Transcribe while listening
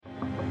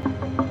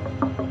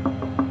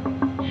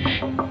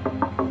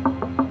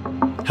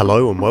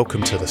Hello and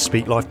welcome to the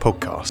Speak Life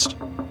podcast.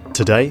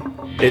 Today,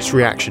 it's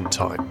reaction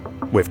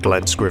time with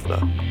Glenn Scrivener,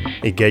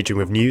 engaging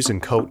with news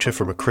and culture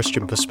from a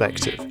Christian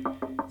perspective.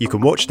 You can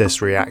watch this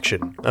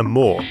reaction and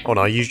more on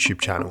our YouTube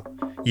channel,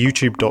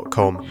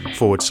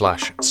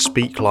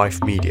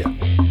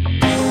 youtube.com/speaklifemedia.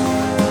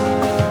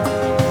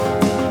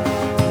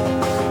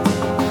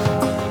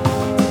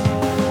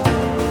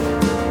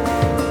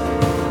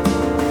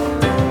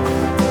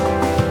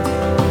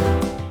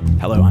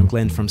 Hello, I'm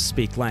Glenn from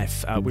Speak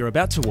Life. We're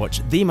about to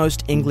watch the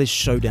most English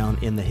showdown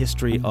in the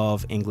history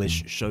of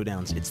English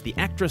showdowns. It's the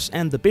actress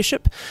and the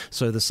bishop,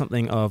 so there's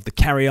something of the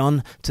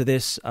carry-on to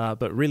this,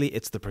 but really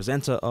it's the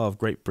presenter of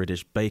Great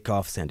British Bake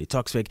Off, Sandi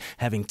Toksvig,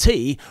 having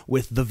tea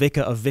with the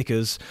vicar of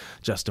vicars,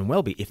 Justin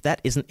Welby. If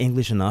that isn't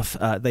English enough,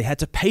 they had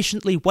to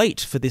patiently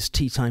wait for this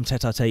tea time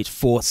tete-a-tete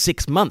for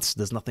 6 months.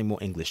 There's nothing more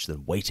English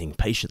than waiting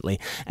patiently.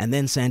 And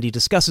then Sandi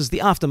discusses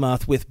the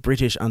aftermath with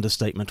British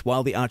understatement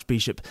while the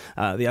Archbishop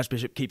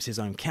keeps his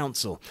own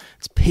counsel.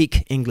 It's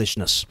peak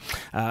Englishness.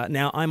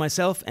 Now, I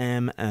myself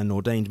am an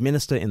ordained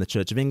minister in the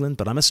Church of England,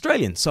 but I'm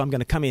Australian, so I'm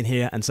going to come in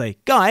here and say,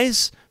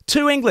 guys,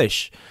 too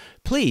English.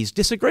 Please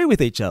disagree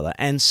with each other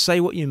and say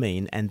what you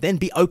mean, and then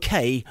be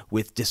okay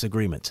with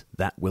disagreement.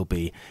 That will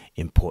be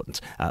important.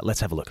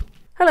 Let's have a look.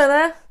 Hello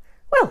there.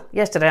 Well,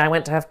 yesterday I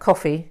went to have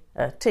tea,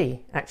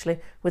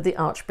 with the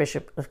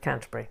Archbishop of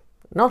Canterbury.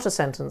 Not a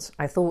sentence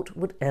I thought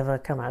would ever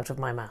come out of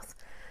my mouth.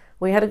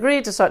 We had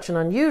agreed to such an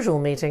unusual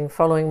meeting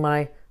following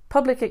my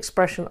public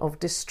expression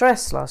of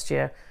distress last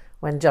year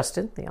when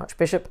Justin, the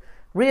Archbishop,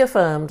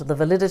 reaffirmed the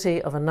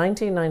validity of a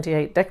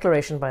 1998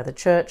 declaration by the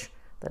Church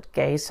that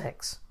gay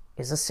sex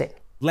is a sin.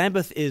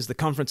 Lambeth is the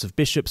conference of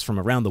bishops from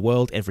around the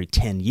world every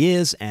 10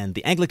 years, and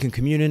the Anglican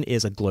Communion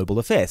is a global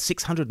affair.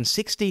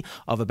 660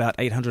 of about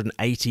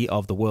 880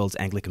 of the world's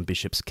Anglican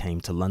bishops came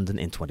to London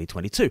in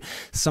 2022.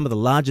 Some of the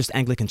largest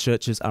Anglican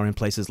churches are in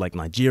places like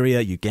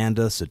Nigeria,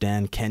 Uganda,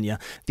 Sudan, Kenya.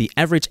 The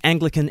average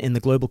Anglican in the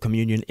global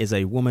communion is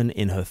a woman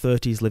in her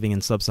 30s living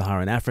in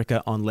sub-Saharan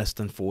Africa on less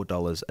than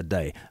 $4 a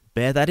day.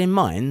 Bear that in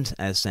mind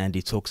as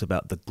Sandi talks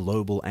about the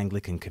global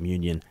Anglican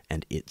Communion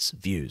and its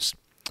views.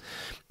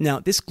 Now,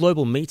 this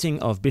global meeting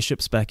of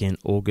bishops back in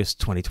August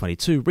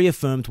 2022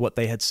 reaffirmed what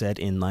they had said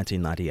in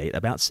 1998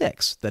 about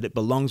sex, that it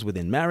belongs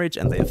within marriage,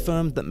 and they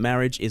affirmed that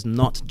marriage is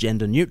not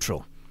gender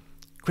neutral.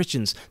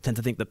 Christians tend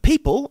to think that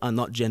people are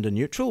not gender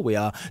neutral. We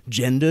are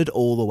gendered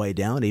all the way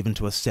down, even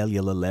to a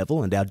cellular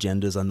level, and our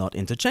genders are not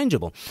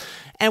interchangeable.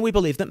 And we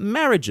believe that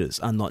marriages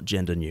are not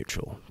gender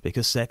neutral,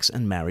 because sex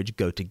and marriage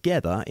go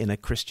together in a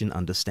Christian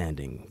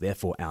understanding.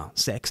 Therefore, our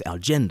sex, our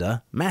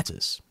gender,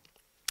 matters.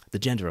 The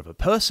gender of a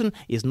person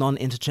is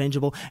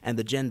non-interchangeable, and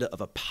the gender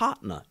of a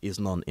partner is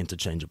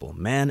non-interchangeable.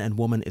 Man and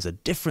woman is a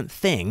different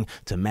thing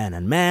to man,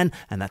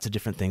 and that's a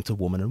different thing to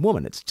woman and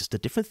woman. It's just a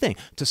different thing.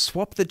 To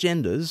swap the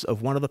genders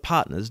of one of the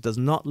partners does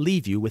not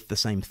leave you with the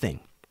same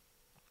thing.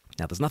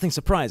 Now, there's nothing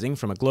surprising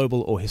from a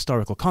global or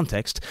historical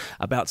context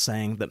about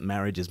saying that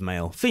marriage is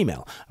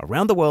male-female.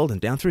 Around the world and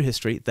down through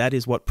history, that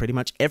is what pretty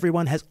much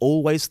everyone has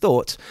always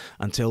thought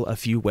until a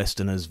few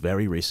Westerners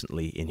very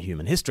recently in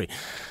human history.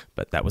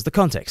 But that was the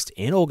context.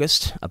 In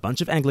August, a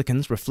bunch of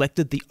Anglicans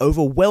reflected the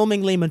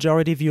overwhelmingly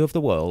majority view of the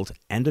world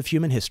and of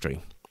human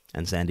history.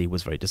 And Sandi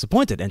was very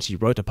disappointed, and she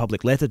wrote a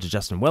public letter to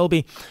Justin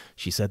Welby.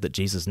 She said that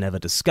Jesus never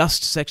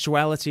discussed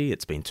sexuality.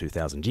 It's been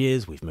 2,000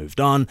 years. We've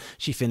moved on.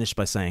 She finished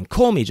by saying,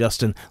 "Call me,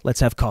 Justin. Let's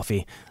have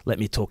coffee. Let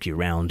me talk you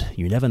round.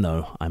 You never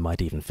know. I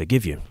might even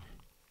forgive you."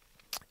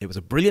 It was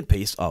a brilliant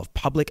piece of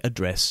public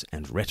address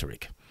and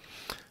rhetoric.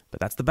 But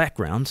that's the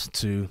background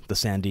to the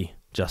Sandi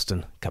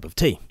Justin cup of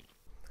tea.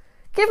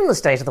 Given the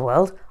state of the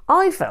world,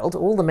 I felt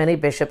all the many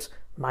bishops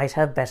might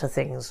have better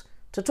things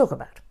to talk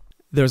about.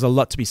 There's a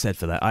lot to be said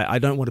for that. I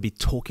don't want to be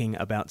talking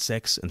about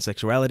sex and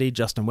sexuality.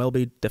 Justin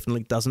Welby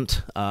definitely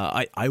doesn't.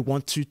 I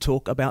want to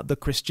talk about the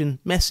Christian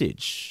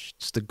message.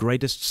 It's the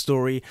greatest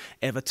story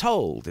ever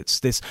told. It's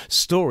this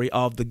story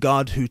of the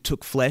God who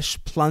took flesh,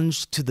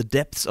 plunged to the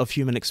depths of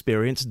human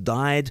experience,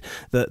 died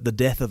the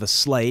death of a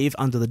slave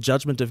under the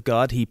judgment of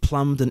God. He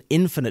plumbed an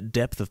infinite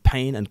depth of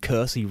pain and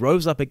curse. He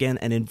rose up again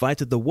and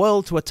invited the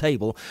world to a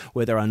table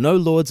where there are no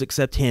lords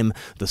except him,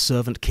 the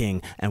servant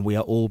king, and we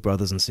are all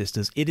brothers and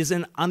sisters. It is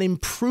an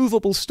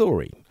unimprovable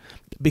story,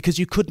 because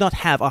you could not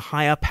have a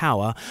higher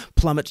power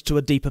plummet to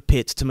a deeper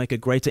pit to make a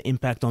greater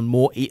impact on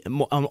more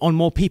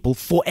people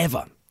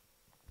forever.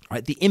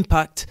 Right? The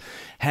impact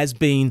has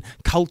been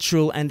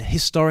cultural and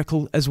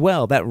historical as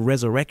well. That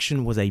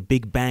resurrection was a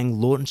big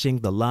bang, launching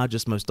the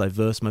largest, most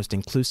diverse, most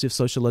inclusive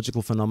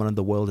sociological phenomenon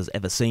the world has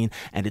ever seen,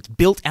 and it's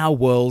built our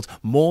world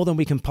more than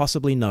we can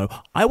possibly know.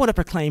 I want to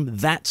proclaim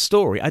that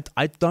story.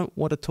 I don't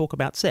want to talk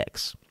about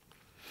sex.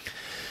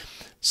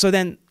 So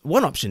then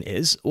one option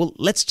is, well,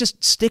 let's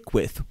just stick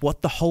with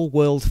what the whole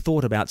world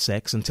thought about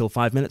sex until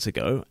 5 minutes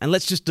ago, and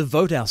let's just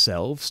devote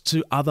ourselves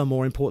to other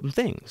more important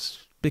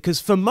things. Because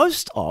for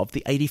most of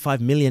the 85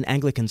 million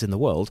Anglicans in the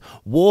world,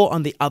 war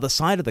on the other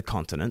side of the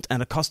continent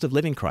and a cost of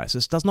living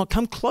crisis does not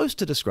come close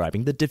to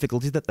describing the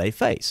difficulties that they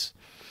face.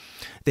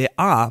 There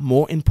are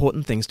more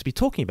important things to be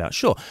talking about,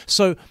 sure.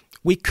 So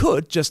We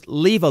could just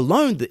leave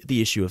alone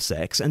the issue of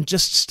sex and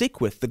just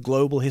stick with the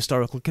global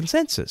historical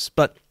consensus.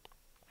 But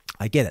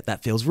I get it,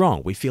 that feels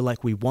wrong. We feel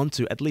like we want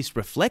to at least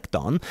reflect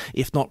on,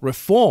 if not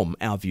reform,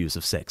 our views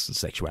of sex and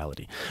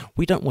sexuality.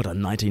 We don't want a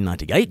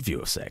 1998 view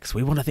of sex.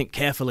 We want to think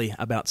carefully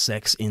about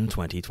sex in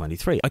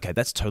 2023. Okay,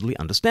 that's totally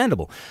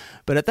understandable.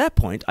 But at that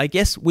point, I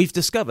guess we've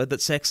discovered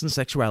that sex and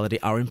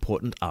sexuality are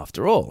important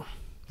after all,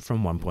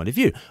 from one point of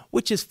view,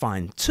 which is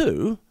fine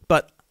too,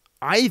 but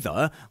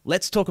either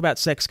let's talk about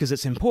sex because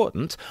it's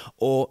important,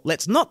 or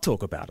let's not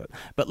talk about it.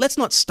 But let's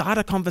not start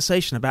a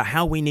conversation about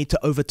how we need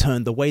to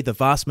overturn the way the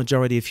vast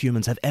majority of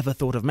humans have ever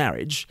thought of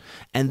marriage,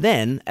 and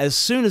then, as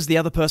soon as the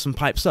other person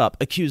pipes up,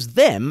 accuse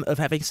them of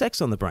having sex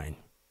on the brain.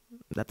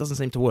 That doesn't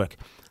seem to work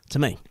to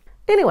me.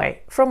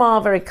 Anyway, from our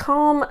very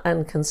calm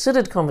and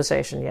considered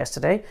conversation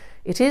yesterday,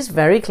 it is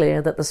very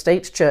clear that the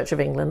State Church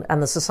of England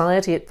and the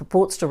society it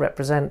purports to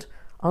represent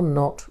are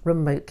not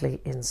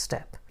remotely in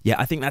step. Yeah,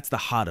 I think that's the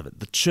heart of it.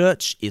 The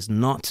church is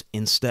not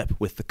in step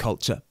with the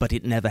culture, but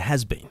it never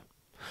has been.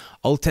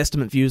 Old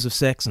Testament views of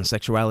sex and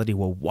sexuality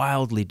were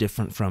wildly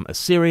different from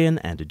Assyrian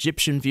and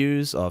Egyptian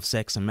views of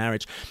sex and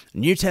marriage.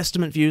 New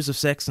Testament views of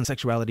sex and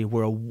sexuality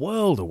were a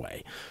world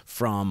away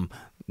from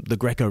the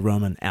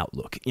Greco-Roman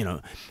outlook. You know,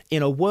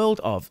 in a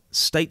world of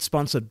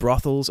state-sponsored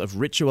brothels, of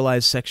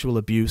ritualized sexual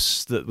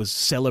abuse that was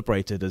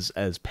celebrated as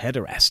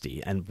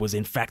pederasty and was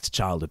in fact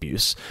child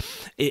abuse,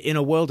 in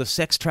a world of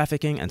sex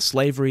trafficking and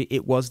slavery,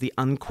 it was the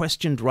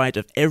unquestioned right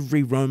of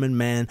every Roman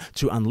man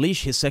to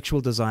unleash his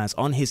sexual desires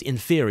on his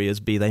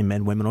inferiors, be they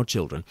men, women, or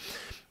children.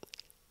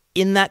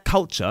 In that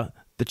culture,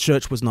 the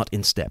church was not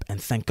in step,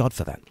 and thank God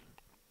for that.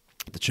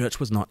 The church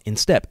was not in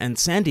step, and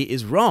Sandi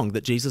is wrong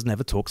that Jesus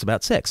never talks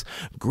about sex.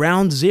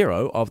 Ground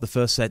zero of the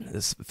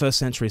first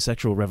century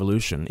sexual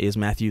revolution is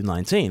Matthew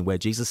 19, where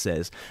Jesus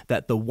says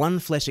that the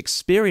one-flesh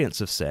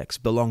experience of sex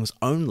belongs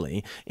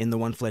only in the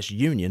one-flesh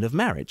union of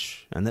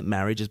marriage, and that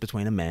marriage is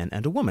between a man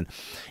and a woman.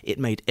 It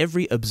made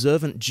every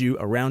observant Jew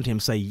around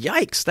him say,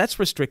 "Yikes, that's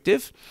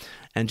restrictive."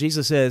 And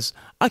Jesus says,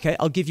 "Okay,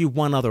 I'll give you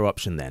one other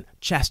option then,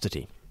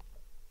 chastity."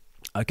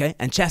 Okay,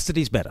 and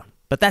chastity's better,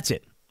 but that's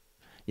it.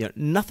 You know,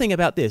 nothing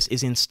about this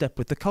is in step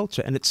with the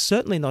culture, and it's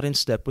certainly not in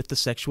step with the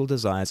sexual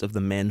desires of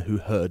the men who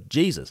heard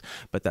Jesus.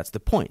 But that's the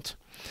point.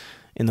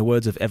 In the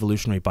words of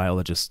evolutionary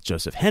biologist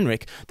Joseph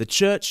Henrich, the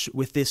church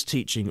with this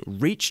teaching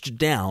reached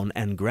down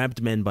and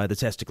grabbed men by the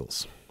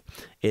testicles.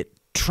 It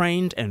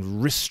trained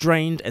and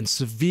restrained and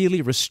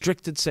severely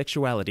restricted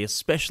sexuality,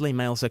 especially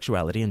male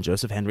sexuality, and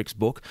Joseph Henrich's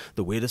book,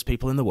 The Weirdest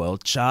People in the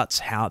World, charts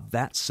how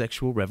that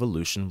sexual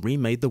revolution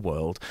remade the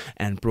world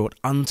and brought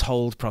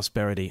untold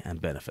prosperity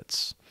and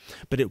benefits.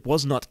 But it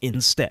was not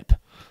in step.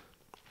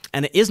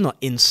 And it is not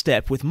in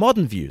step with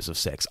modern views of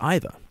sex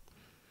either.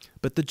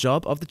 But the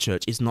job of the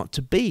church is not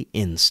to be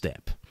in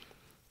step.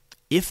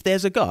 If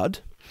there's a God,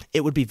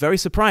 it would be very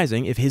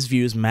surprising if his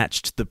views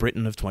matched the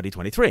Britain of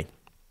 2023.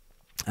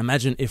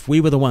 Imagine if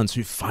we were the ones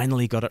who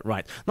finally got it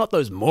right. Not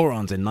those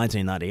morons in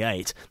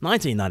 1998.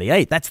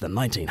 1998, that's the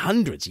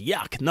 1900s.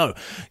 Yuck. No.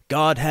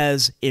 God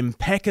has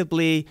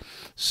impeccably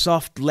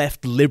soft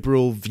left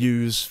liberal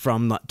views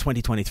from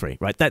 2023,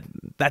 right?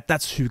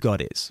 That's who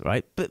God is,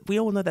 right? But we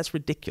all know that's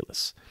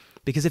ridiculous.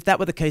 Because if that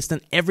were the case,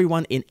 then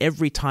everyone in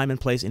every time and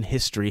place in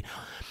history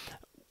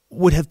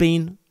would have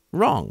been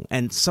wrong.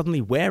 And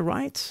suddenly we're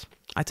right?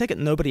 I take it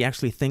nobody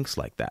actually thinks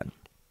like that.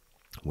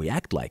 We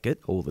act like it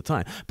all the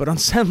time. But on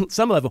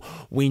some level,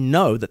 we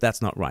know that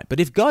that's not right. But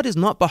if God is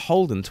not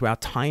beholden to our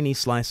tiny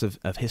slice of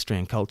history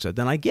and culture,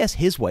 then I guess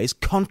his ways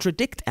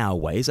contradict our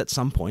ways at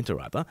some point or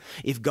other.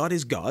 If God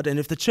is God, and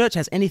if the church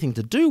has anything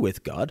to do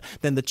with God,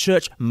 then the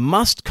church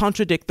must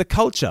contradict the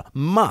culture.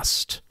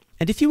 Must.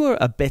 And if you were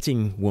a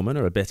betting woman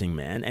or a betting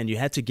man, and you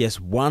had to guess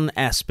one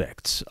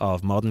aspect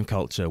of modern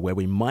culture where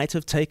we might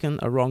have taken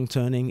a wrong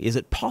turning, is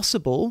it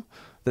possible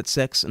that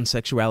sex and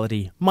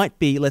sexuality might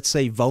be, let's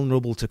say,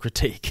 vulnerable to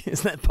critique?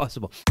 Is that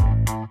possible?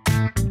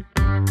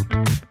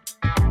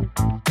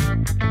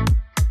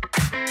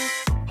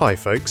 Hi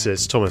folks,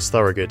 it's Thomas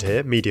Thorogood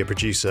here, media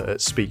producer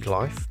at Speak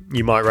Life.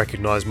 You might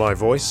recognise my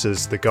voice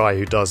as the guy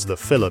who does the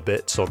filler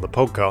bits on the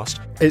podcast.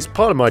 It's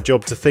part of my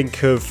job to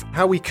think of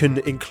how we can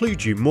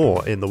include you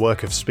more in the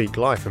work of Speak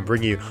Life and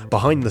bring you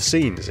behind the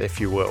scenes, if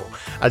you will.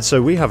 And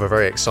so we have a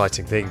very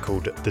exciting thing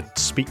called the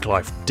Speak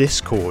Life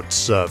Discord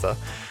server.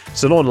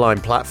 It's an online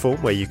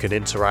platform where you can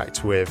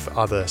interact with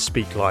other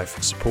Speak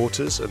Life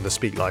supporters and the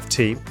Speak Life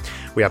team.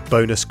 We have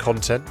bonus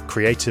content,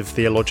 creative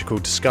theological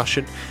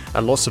discussion,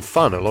 and lots of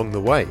fun along the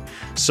way.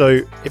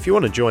 So if you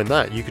want to join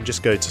that, you can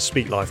just go to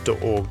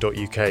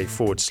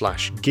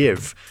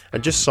speaklife.org.uk/give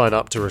and just sign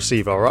up to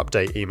receive our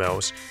update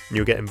emails, and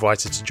you'll get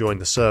invited to join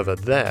the server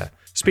there.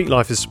 Speak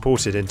Life is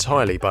supported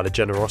entirely by the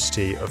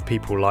generosity of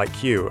people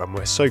like you, and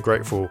we're so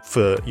grateful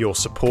for your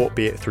support,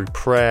 be it through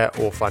prayer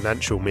or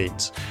financial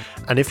means.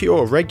 And if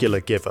you're a regular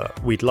giver,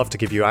 we'd love to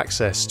give you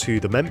access to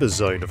the members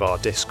zone of our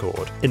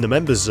Discord. In the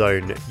members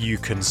zone, you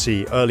can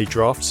see early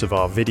drafts of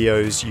our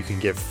videos, you can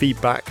give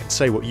feedback and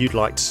say what you'd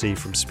like to see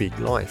from Speak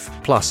Life.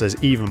 Plus,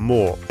 there's even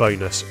more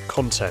bonus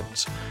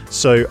content.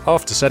 So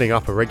after setting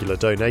up a regular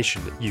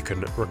donation, you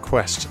can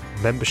request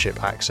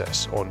membership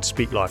access on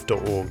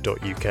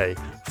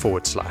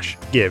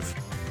speaklife.org.uk/give.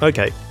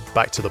 Okay,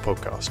 back to the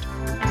podcast.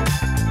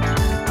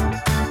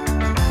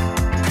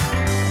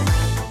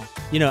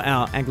 You know,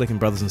 our Anglican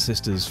brothers and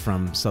sisters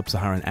from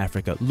sub-Saharan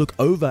Africa look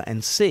over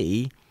and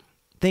see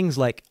things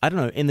like, I don't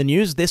know, in the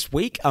news this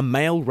week, a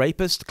male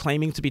rapist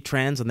claiming to be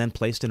trans and then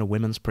placed in a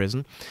women's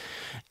prison.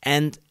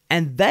 And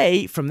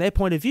they, from their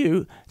point of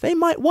view, they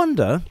might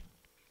wonder,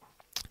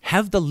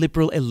 have the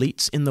liberal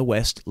elites in the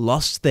West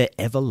lost their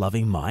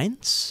ever-loving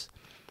minds?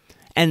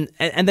 And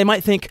they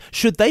might think,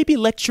 should they be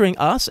lecturing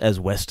us, as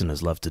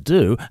Westerners love to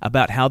do,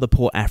 about how the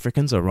poor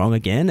Africans are wrong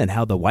again and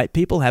how the white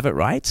people have it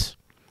right?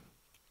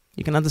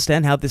 You can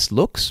understand how this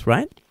looks,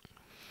 right?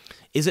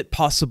 Is it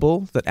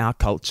possible that our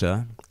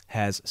culture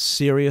has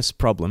serious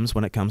problems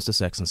when it comes to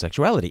sex and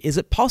sexuality? Is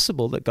it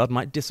possible that God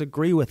might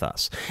disagree with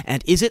us?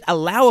 And is it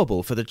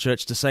allowable for the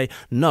church to say,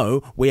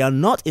 no, we are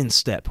not in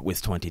step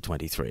with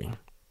 2023?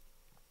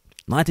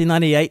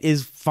 1998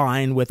 is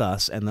fine with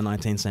us and the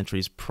 19th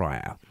centuries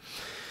prior.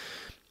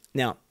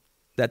 Now,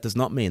 that does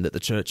not mean that the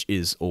church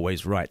is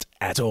always right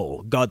at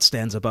all. God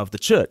stands above the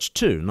church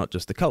too, not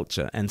just the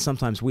culture. And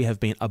sometimes we have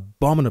been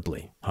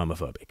abominably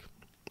homophobic,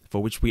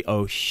 for which we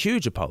owe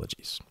huge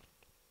apologies.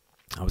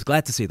 I was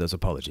glad to see those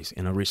apologies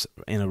in a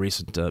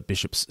recent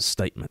bishop's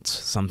statement.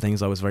 Some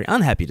things I was very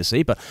unhappy to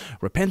see, but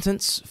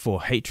repentance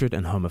for hatred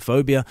and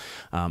homophobia,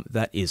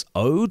 that is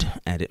owed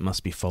and it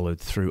must be followed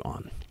through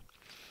on.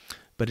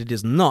 But it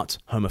is not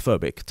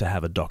homophobic to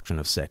have a doctrine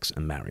of sex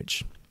and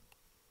marriage,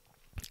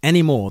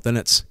 any more than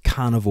it's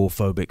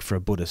carnivore-phobic for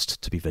a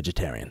Buddhist to be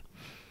vegetarian.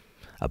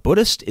 A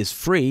Buddhist is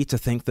free to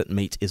think that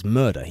meat is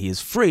murder. He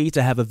is free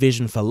to have a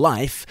vision for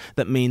life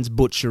that means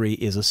butchery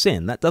is a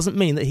sin. That doesn't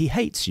mean that he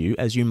hates you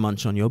as you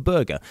munch on your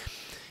burger.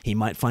 He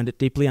might find it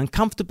deeply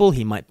uncomfortable.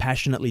 He might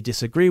passionately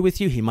disagree with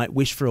you. He might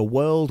wish for a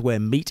world where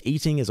meat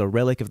eating is a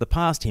relic of the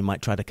past. He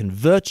might try to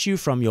convert you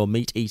from your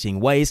meat-eating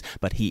ways,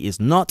 but he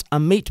is not a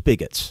meat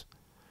bigot.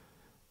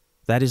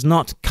 That is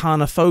not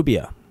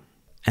carnophobia.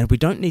 And we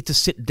don't need to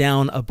sit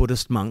down a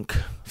Buddhist monk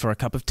for a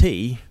cup of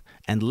tea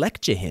and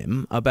lecture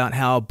him about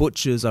how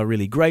butchers are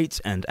really great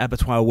and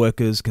abattoir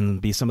workers can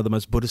be some of the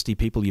most Buddhisty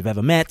people you've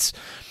ever met.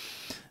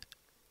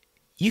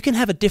 You can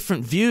have a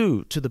different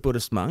view to the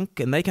Buddhist monk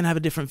and they can have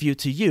a different view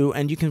to you,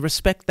 and you can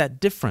respect that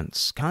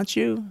difference, can't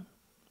you?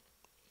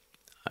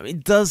 I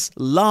mean, does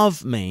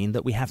love mean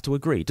that we have to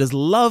agree? Does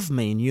love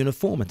mean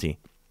uniformity?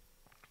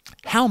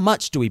 How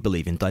much do we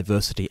believe in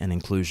diversity and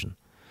inclusion?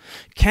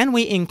 Can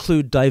we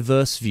include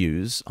diverse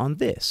views on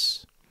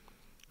this?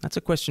 That's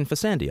a question for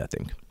Sandi, I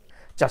think.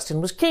 Justin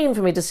was keen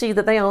for me to see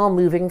that they are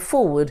moving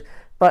forward,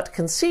 but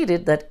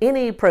conceded that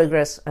any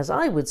progress, as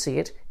I would see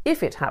it,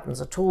 if it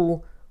happens at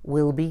all,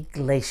 will be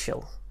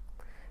glacial.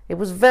 It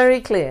was very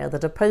clear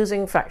that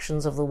opposing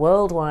factions of the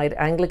worldwide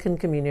Anglican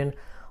Communion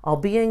are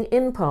being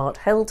in part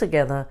held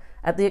together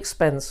at the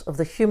expense of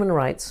the human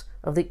rights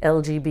of the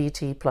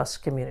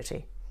LGBT+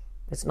 community.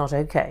 It's not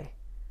okay,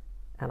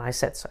 and I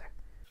said so.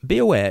 Be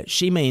aware,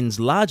 she means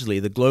largely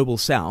the global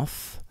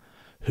south,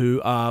 who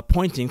are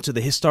pointing to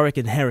the historic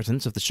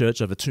inheritance of the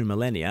church over 2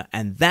 millennia,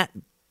 and that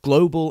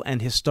global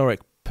and historic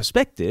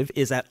perspective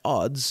is at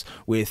odds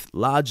with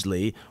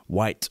largely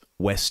white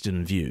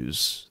Western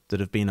views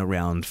that have been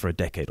around for a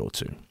decade or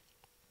two.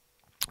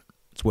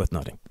 It's worth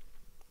noting.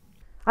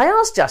 I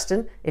asked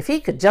Justin if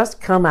he could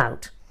just come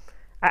out.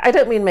 I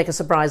don't mean make a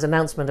surprise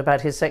announcement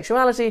about his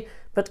sexuality,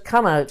 but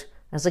come out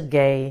as a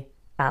gay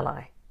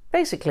ally.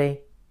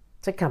 Basically,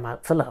 to come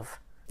out for love.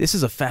 This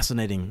is a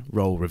fascinating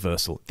role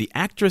reversal. The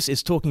actress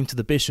is talking to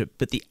the bishop,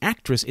 but the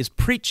actress is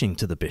preaching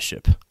to the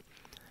bishop.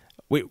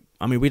 We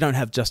don't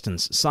have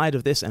Justin's side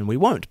of this, and we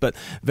won't, but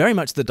very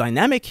much the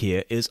dynamic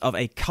here is of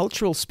a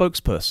cultural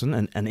spokesperson,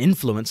 an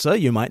influencer,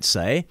 you might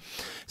say,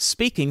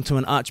 speaking to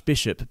an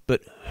archbishop,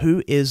 but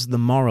who is the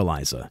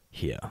moralizer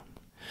here?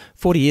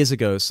 40 years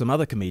ago, some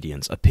other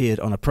comedians appeared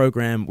on a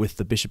program with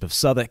the Bishop of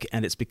Southwark,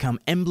 and it's become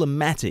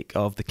emblematic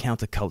of the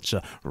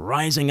counterculture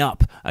rising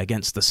up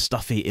against the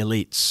stuffy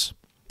elites.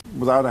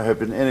 Without a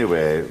hope in any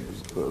way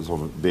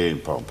sort of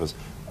being pompous,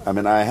 I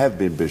mean, I have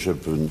been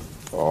Bishop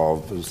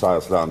of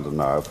South London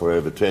now for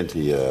over 20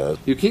 years.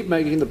 You keep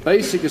making the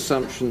basic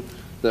assumption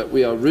that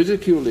we are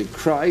ridiculing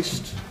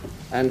Christ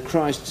and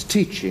Christ's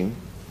teaching,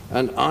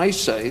 and I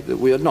say that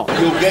we are not.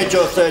 You'll get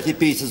your 30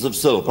 pieces of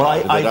silver,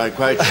 but I'm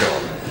quite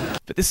sure.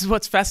 But this is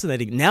what's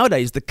fascinating.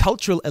 Nowadays, the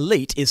cultural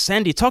elite is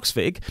Sandi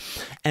Toksvig,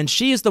 and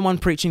she is the one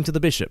preaching to the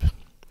bishop.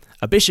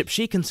 A bishop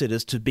she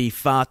considers to be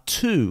far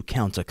too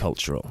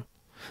countercultural.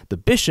 The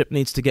bishop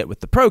needs to get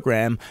with the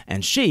program,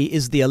 and she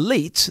is the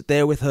elite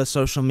there with her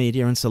social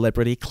media and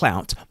celebrity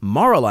clout,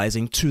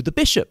 moralizing to the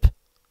bishop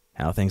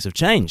how things have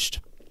changed.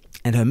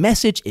 And her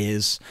message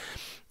is,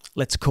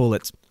 let's call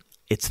it,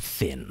 it's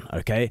thin,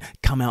 okay?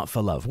 Come out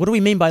for love. What do we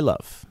mean by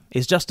love?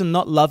 Is Justin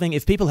not loving?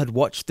 If people had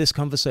watched this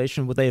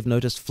conversation, would they have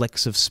noticed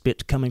flecks of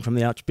spit coming from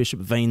the Archbishop,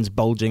 veins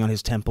bulging on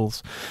his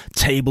temples,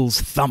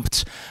 tables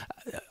thumped?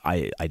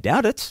 I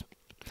doubt it.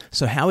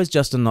 So how is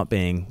Justin not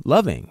being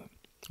loving?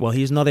 Well,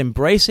 he's not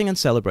embracing and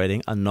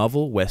celebrating a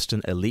novel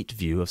Western elite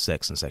view of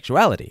sex and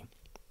sexuality.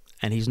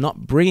 And he's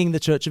not bringing the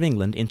Church of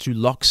England into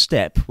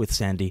lockstep with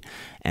Sandi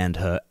and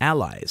her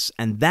allies.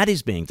 And that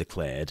is being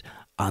declared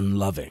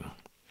unloving.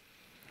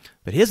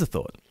 But here's a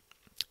thought.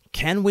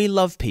 Can we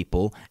love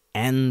people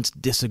and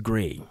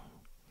disagree?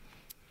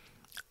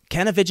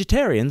 Can a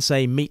vegetarian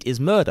say meat is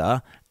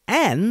murder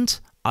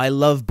and I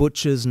love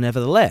butchers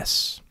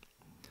nevertheless?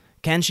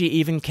 Can she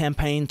even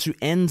campaign to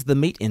end the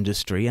meat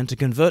industry and to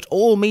convert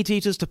all meat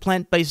eaters to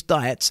plant-based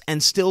diets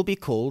and still be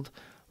called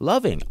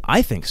loving?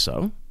 I think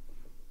so.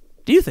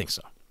 Do you think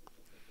so?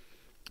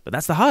 But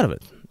that's the heart of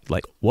it.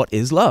 Like, what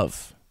is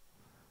love?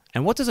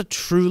 And what does a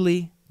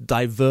truly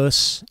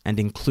diverse and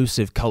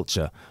inclusive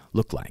culture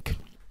look like?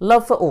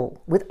 Love for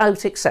all,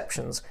 without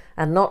exceptions,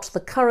 and not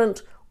the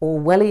current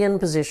Orwellian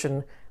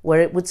position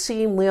where it would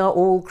seem we are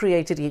all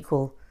created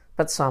equal,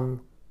 but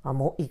some are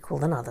more equal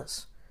than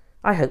others.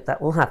 I hope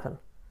that will happen,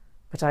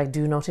 but I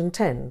do not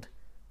intend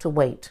to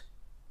wait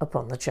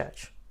upon the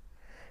Church.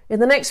 In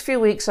the next few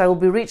weeks, I will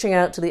be reaching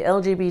out to the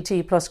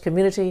LGBT+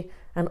 community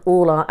and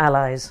all our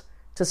allies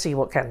to see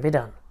what can be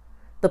done.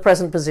 The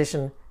present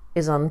position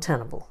is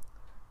untenable.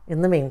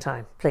 In the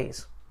meantime,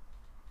 please,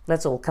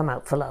 let's all come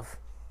out for love.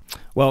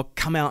 Well,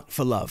 come out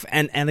for love.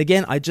 And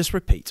again, I just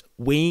repeat,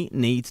 we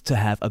need to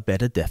have a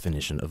better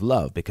definition of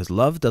love, because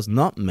love does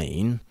not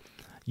mean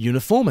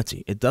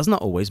uniformity. It does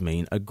not always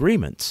mean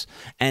agreement.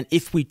 And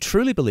if we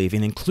truly believe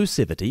in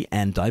inclusivity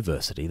and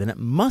diversity, then it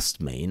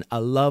must mean a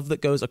love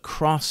that goes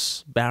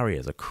across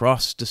barriers,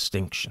 across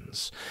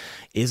distinctions.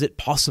 Is it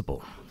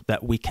possible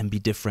that we can be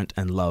different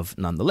and love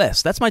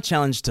nonetheless? That's my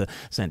challenge to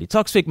Sandi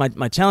Toksvig.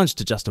 My challenge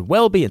to Justin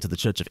Welby and to the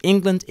Church of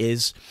England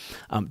is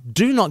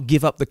do not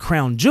give up the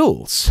crown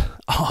jewels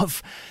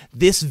of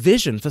this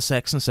vision for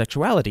sex and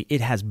sexuality. It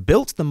has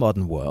built the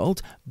modern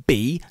world.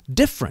 Be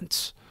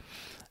different.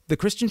 The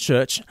Christian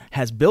Church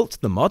has built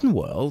the modern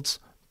world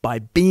by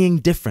being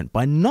different,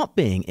 by not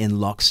being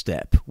in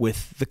lockstep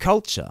with the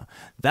culture.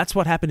 That's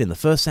what happened in the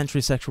first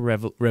century sexual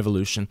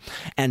revolution.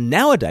 And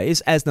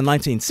nowadays, as the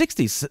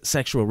 1960s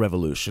sexual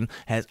revolution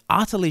has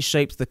utterly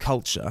shaped the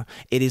culture,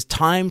 it is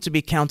time to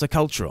be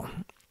countercultural.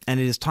 And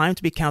it is time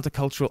to be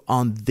countercultural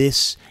on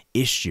this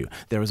issue.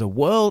 There is a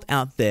world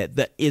out there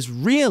that is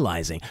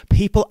realizing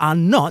people are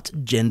not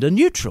gender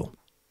neutral.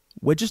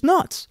 We're just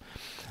not.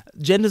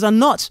 Genders are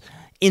not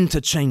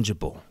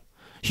interchangeable.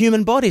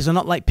 Human bodies are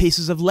not like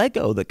pieces of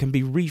Lego that can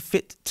be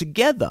refit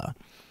together.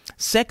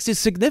 Sex is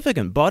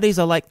significant. Bodies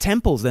are like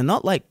temples. They're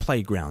not like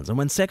playgrounds. And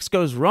when sex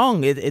goes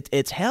wrong,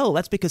 it's hell.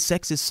 That's because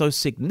sex is so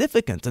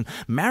significant. And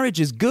marriage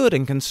is good,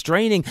 and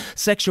constraining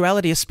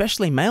sexuality,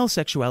 especially male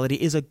sexuality,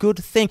 is a good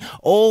thing.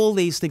 All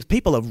these things,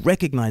 people are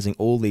recognizing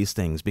all these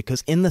things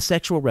because in the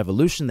sexual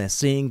revolution, they're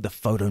seeing the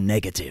photo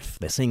negative.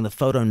 They're seeing the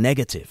photo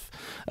negative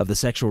of the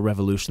sexual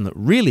revolution that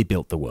really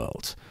built the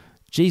world.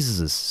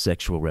 Jesus'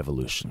 sexual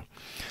revolution.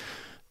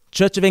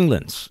 Church of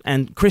England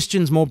and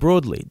Christians more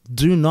broadly,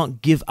 do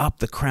not give up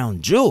the crown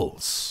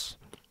jewels.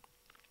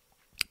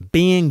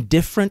 Being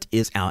different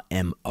is our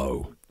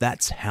MO.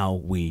 That's how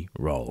we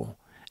roll.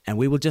 And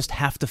we will just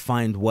have to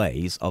find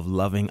ways of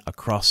loving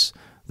across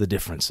the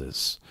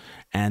differences.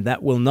 And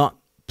that will not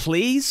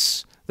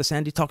please the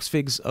Sandi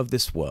Toksvigs of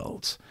this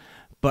world.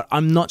 But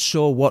I'm not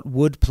sure what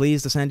would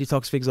please the Sandi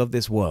Toksvigs of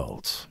this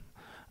world.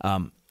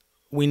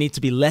 We need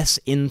to be less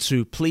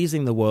into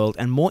pleasing the world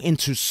and more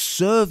into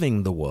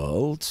serving the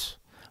world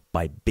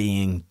by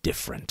being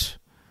different.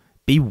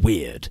 Be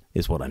weird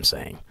is what I'm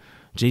saying.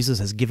 Jesus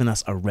has given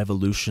us a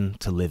revolution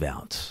to live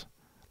out.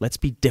 Let's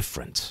be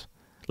different.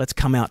 Let's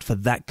come out for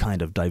that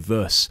kind of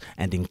diverse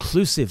and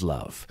inclusive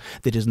love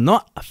that is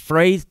not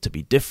afraid to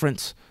be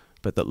different,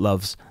 but that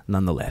loves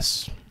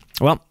nonetheless.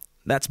 Well,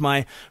 that's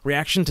my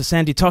reaction to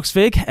Sandi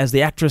Toksvig. As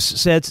the actress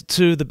said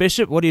to the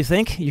bishop, what do you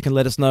think? You can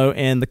let us know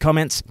in the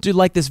comments. Do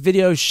like this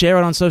video, share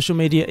it on social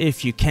media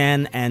if you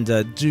can,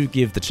 and do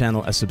give the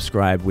channel a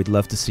subscribe. We'd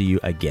love to see you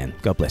again.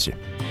 God bless you.